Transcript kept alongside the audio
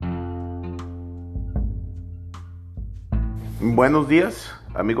Buenos días,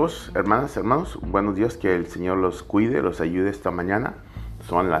 amigos, hermanas, hermanos. Buenos días, que el Señor los cuide, los ayude esta mañana.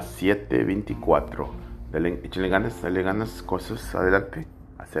 Son las 7:24. Échenle ganas, cosas adelante.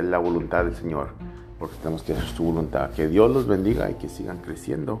 Hacer la voluntad del Señor, porque tenemos que hacer su voluntad. Que Dios los bendiga y que sigan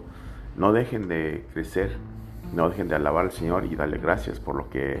creciendo. No dejen de crecer, no dejen de alabar al Señor y darle gracias por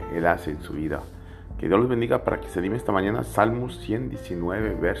lo que Él hace en su vida. Que Dios los bendiga. Para que se anime esta mañana, Salmos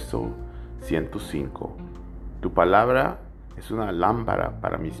 119, verso 105. Tu palabra es una lámpara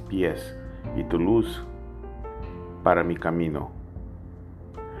para mis pies y tu luz para mi camino.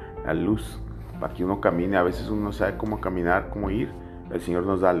 La luz para que uno camine. A veces uno no sabe cómo caminar, cómo ir. El Señor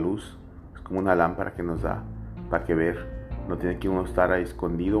nos da luz. Es como una lámpara que nos da para que ver. No tiene que uno estar ahí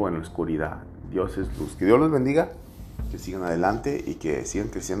escondido o en la oscuridad. Dios es luz. Que Dios los bendiga, que sigan adelante y que sigan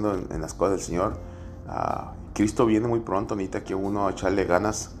creciendo en las cosas del Señor. Cristo viene muy pronto. Necesita que uno echarle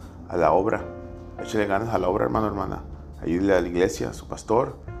ganas a la obra. Échale ganas a la obra, hermano, hermana. Ayúdele a la iglesia, a su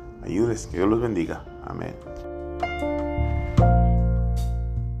pastor. Ayúdenles. Que Dios los bendiga. Amén.